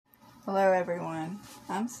Hello everyone,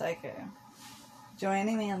 I'm Psycho.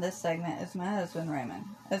 Joining me in this segment is my husband Raymond,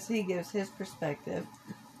 as he gives his perspective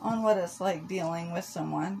on what it's like dealing with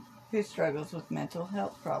someone who struggles with mental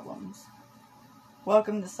health problems.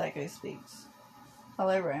 Welcome to Psycho Speaks.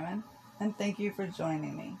 Hello Raymond, and thank you for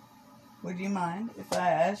joining me. Would you mind if I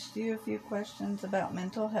asked you a few questions about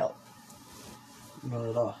mental health? Not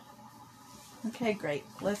at all. Okay, great.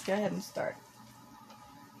 Let's go ahead and start.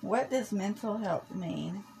 What does mental health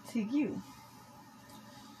mean to you?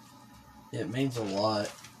 It means a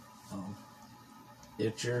lot.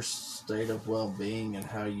 It's your state of well-being and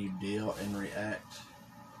how you deal and react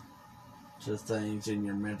to things in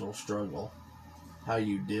your mental struggle. How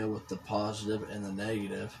you deal with the positive and the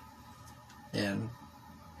negative, and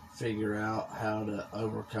figure out how to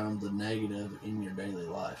overcome the negative in your daily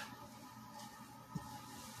life.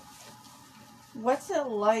 What's it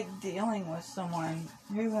like dealing with someone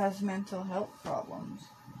who has mental health problems?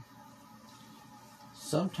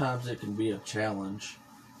 Sometimes it can be a challenge.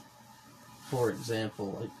 For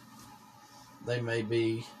example, they may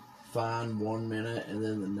be fine 1 minute and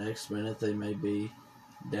then the next minute they may be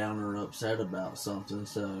down or upset about something,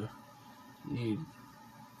 so you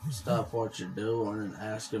stop what you're doing and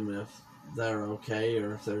ask them if they're okay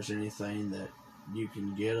or if there's anything that you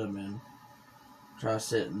can get them, and try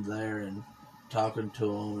sitting there and talking to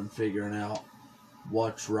them and figuring out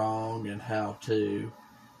what's wrong and how to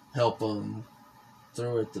help them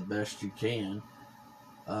through it the best you can.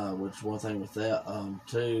 Which one thing with that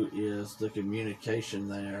too is the communication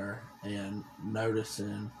there, and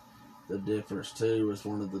noticing the difference too is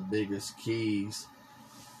one of the biggest keys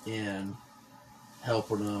in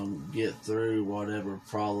helping them get through whatever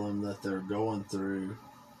problem that they're going through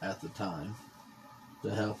at the time,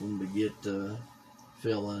 to help them to get to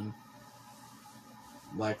feeling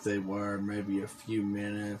like they were maybe a few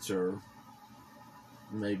minutes or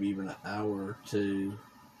maybe even an hour or two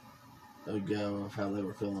ago of how they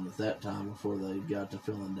were feeling at that time before they got to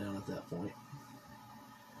feeling down at that point.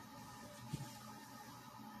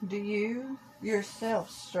 Do you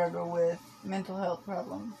yourself struggle with mental health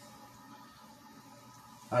problems?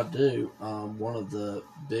 I do. One of the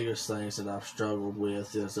biggest things that I've struggled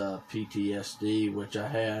with is PTSD, which I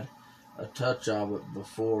had a touch of it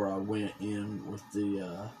before I went in with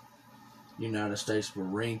the United States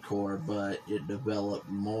Marine Corps, but it developed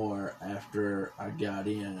more after I got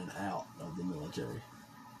in and out of the military.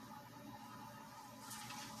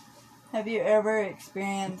 Have you ever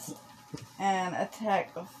experienced an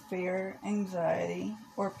attack of fear, anxiety,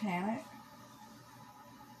 or panic?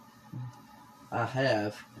 I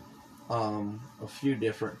have a few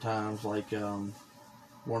different times, like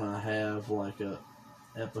when I have like a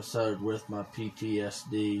episode with my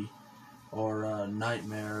PTSD or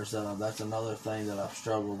nightmares. That's another thing that I've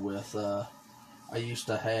struggled with. I used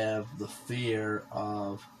to have the fear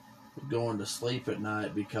of going to sleep at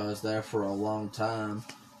night, because there for a long time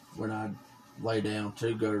when I'd lay down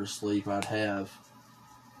to go to sleep, I'd have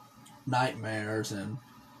nightmares and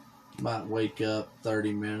might wake up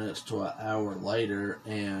 30 minutes to an hour later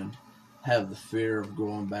and have the fear of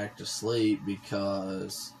going back to sleep,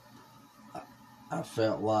 because I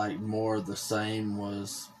felt like more of the same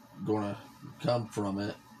was going to come from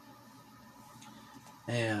it.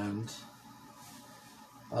 And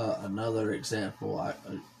another example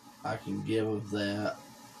I can give of that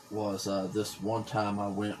was this one time I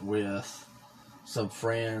went with some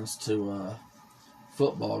friends to a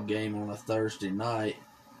football game on a Thursday night.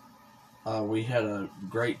 We had a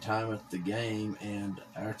great time at the game and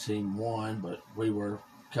our team won, but we were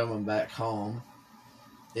coming back home.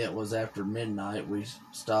 It was after midnight. We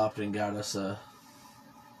stopped and got us a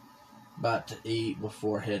bite to eat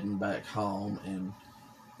before heading back home, and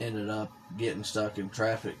ended up getting stuck in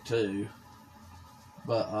traffic too.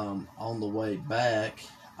 But on the way back,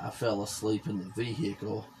 I fell asleep in the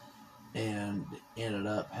vehicle and ended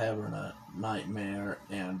up having a nightmare,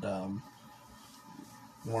 and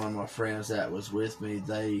one of my friends that was with me,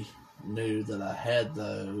 they knew that I had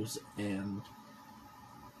those, and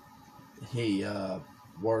he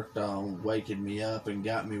worked on waking me up and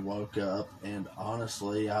got me woke up. And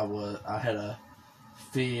honestly, I had a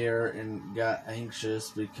fear and got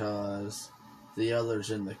anxious because the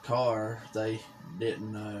others in the car, they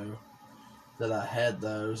didn't know that I had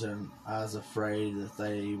those, and I was afraid that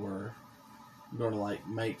they were going to like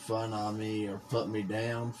make fun of me or put me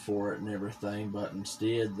down for it and everything. But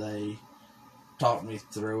instead they talked me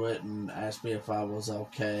through it and asked me if I was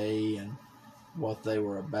okay and what they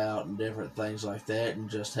were about and different things like that, and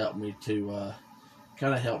just helped me to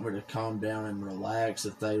kind of help me to calm down and relax,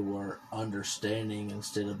 that they were understanding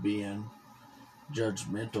instead of being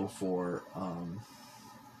judgmental for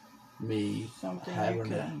me Something having you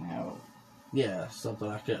couldn't help. Yeah, something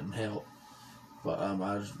I couldn't help. But I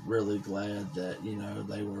was really glad that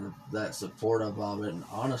they were that supportive of it. And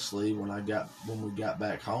honestly, when we got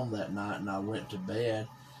back home that night and I went to bed,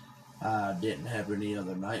 I didn't have any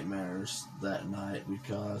other nightmares that night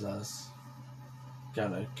because I was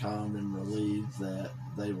kind of calmed and relieved that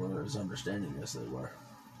they were as understanding as they were.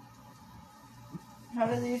 How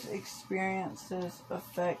do these experiences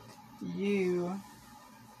affect you?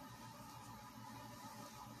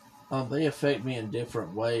 They affect me in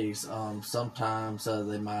different ways. Sometimes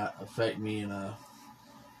they might affect me in a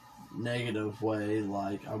negative way,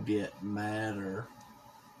 like I'll get mad or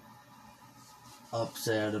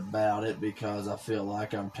upset about it because I feel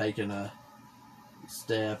like I'm taking a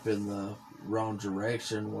step in the wrong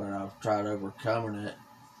direction where I've tried overcoming it.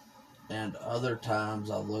 And other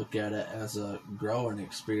times I look at it as a growing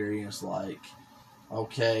experience, like,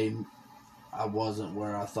 okay, I wasn't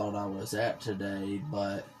where I thought I was at today,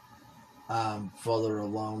 but I'm further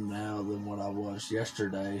along now than what I was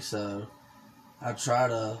yesterday. So I try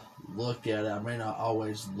to look at it. I may not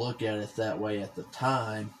always look at it that way at the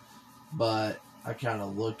time, but I kind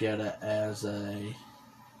of look at it as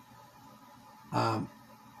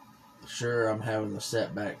sure, I'm having a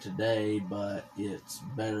setback today, but it's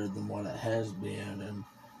better than what it has been, and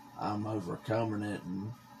I'm overcoming it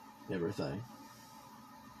and everything.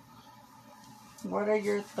 What are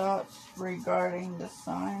your thoughts regarding the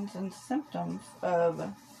signs and symptoms of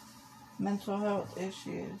mental health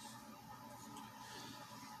issues?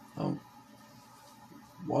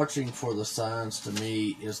 Watching for the signs to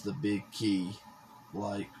me is the big key.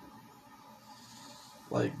 Like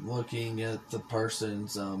looking at the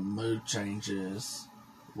person's mood changes.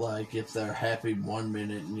 Like if they're happy one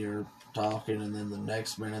minute and you're talking, and then the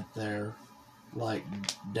next minute they're like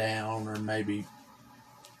down or maybe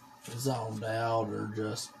zoned out or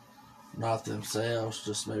just not themselves,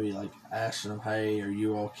 just maybe like asking them, hey, are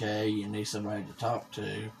you okay? You need somebody to talk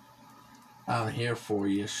to. I'm here for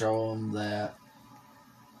you. Show them that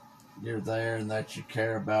you're there and that you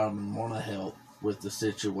care about them and want to help with the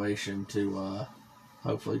situation to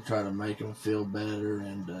hopefully try to make them feel better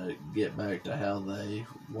and get back to how they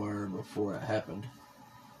were before it happened.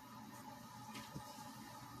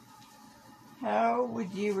 How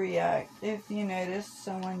would you react if you noticed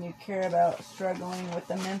someone you care about struggling with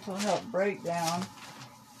a mental health breakdown?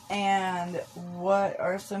 And what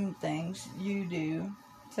are some things you do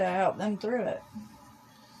to help them through it?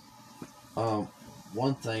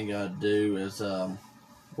 One thing I do is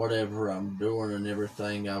whatever I'm doing and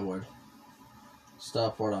everything, I would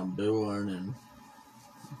stop what I'm doing and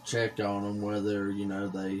check on them, whether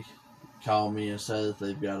they call me and say that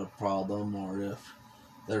they've got a problem, or if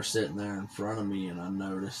they're sitting there in front of me and I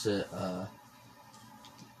notice it.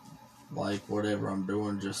 Like whatever I'm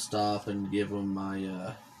doing, just stop and give them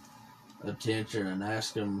my attention and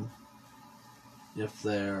ask them if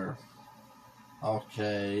they're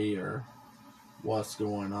okay or what's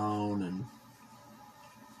going on, and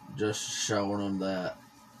just showing them that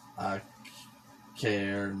I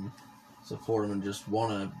care and support them and just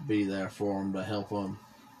want to be there for them to help them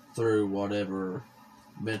through whatever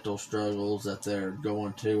mental struggles that they're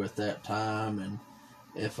going to at that time. And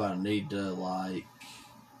if I need to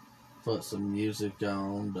put some music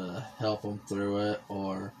on to help them through it,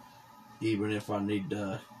 or even if I need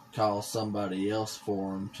to call somebody else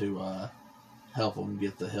for them to help them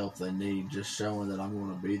get the help they need, just showing that I'm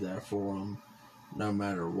going to be there for them no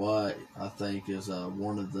matter what, I think is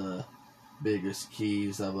one of the biggest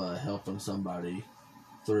keys of helping somebody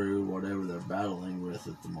through whatever they're battling with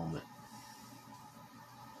at the moment.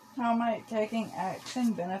 How might taking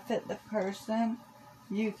action benefit the person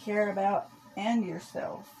you care about and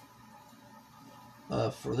yourself?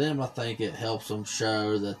 For them, I think it helps them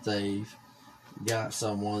show that they've got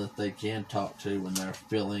someone that they can talk to when they're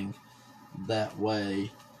feeling that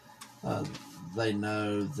way. They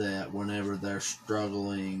know that whenever they're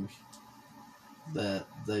struggling, that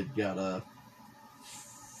they've got a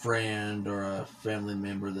friend or a family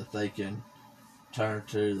member that they can turn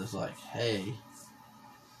to that's like, hey,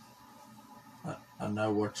 I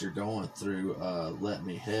know what you're going through, let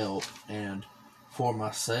me help. And for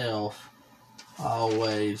myself, it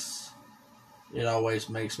always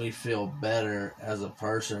makes me feel better as a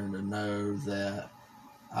person to know that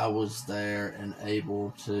I was there and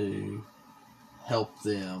able to help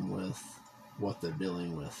them with what they're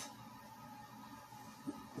dealing with.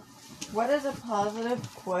 What is a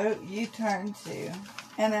positive quote you turn to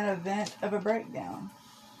in an event of a breakdown?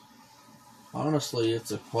 Honestly,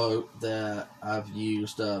 it's a quote that I've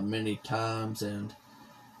used many times, and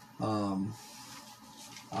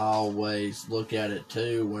I always look at it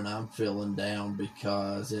too when I'm feeling down,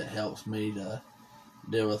 because it helps me to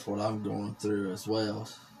deal with what I'm going through as well.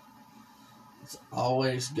 It's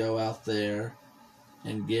always go out there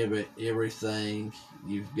and give it everything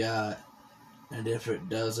you've got, and if it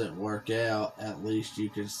doesn't work out, at least you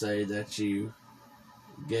can say that you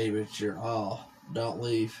gave it your all. Don't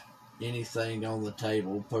leave anything on the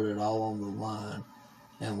table. Put it all on the line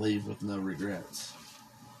and leave with no regrets.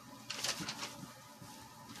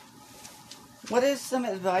 What is some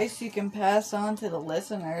advice you can pass on to the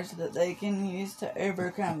listeners that they can use to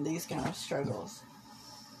overcome these kind of struggles?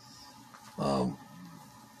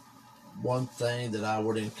 One thing that I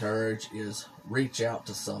would encourage is reach out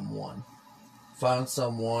to someone. Find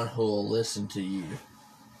someone who will listen to you,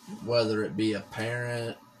 whether it be a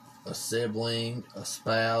parent, a sibling, a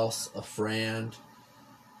spouse, a friend,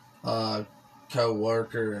 a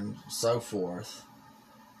co-worker, and so forth.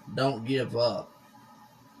 Don't give up.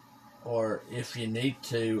 Or if you need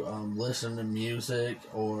to, listen to music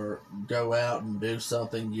or go out and do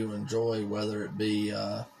something you enjoy, whether it be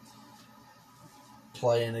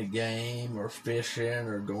playing a game or fishing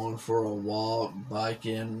or going for a walk,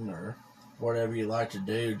 biking, or whatever you like to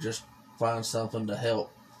do. Just find something to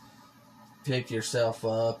help pick yourself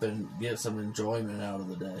up and get some enjoyment out of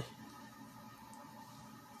the day.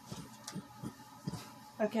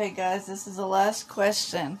 Okay, guys, this is the last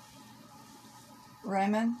question.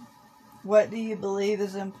 Raymond, what do you believe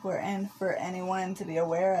is important for anyone to be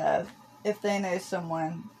aware of if they know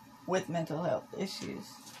someone with mental health issues?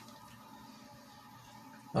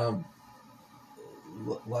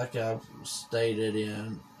 Like I've stated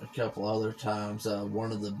in a couple other times,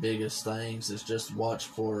 one of the biggest things is just watch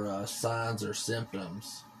for signs or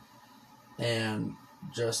symptoms, and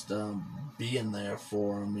just being there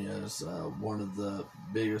for them is one of the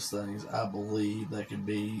biggest things I believe that could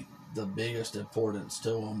be the biggest importance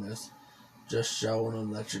to them, is just showing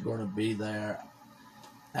them that you're going to be there.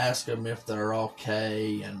 Ask them if they're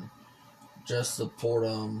okay, and just support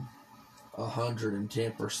them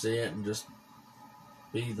 110%, and just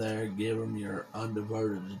be there, give them your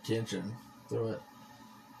undivided attention through it.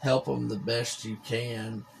 Help them the best you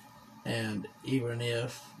can, and even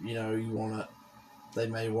if, they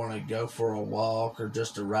may want to go for a walk or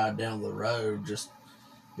just to ride down the road, just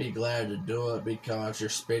be glad to do it, because you're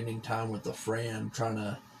spending time with a friend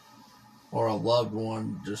or a loved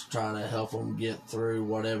one, just trying to help them get through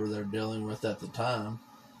whatever they're dealing with at the time.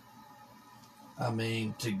 I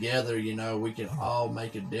mean, together, we can all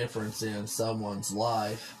make a difference in someone's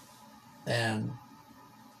life and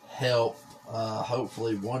help,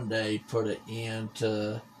 hopefully one day, put an end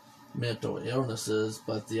to mental illnesses.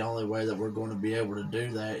 But the only way that we're going to be able to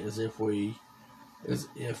do that is if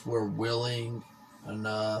we're willing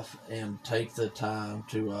enough and take the time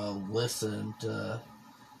to listen to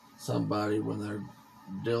somebody when they're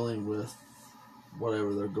dealing with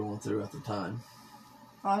whatever they're going through at the time.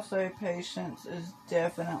 Also, patience is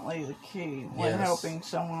definitely the key when helping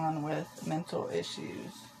someone with mental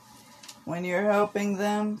issues. When you're helping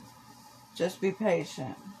them, just be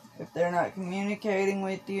patient. If they're not communicating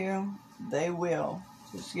with you, they will.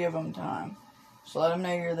 Just give them time. Just let them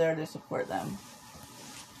know you're there to support them.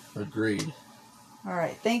 Agreed.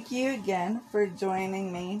 Alright, thank you again for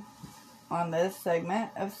joining me on this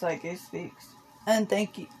segment of Psycho Speaks. And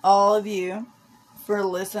thank you, all of you, for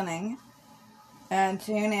listening. And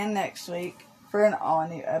tune in next week for an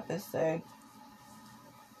all-new episode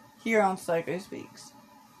here on Psycho Speaks.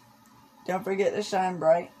 Don't forget to shine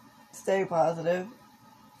bright, stay positive,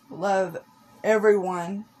 love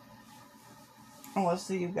everyone, and we'll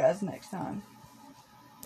see you guys next time.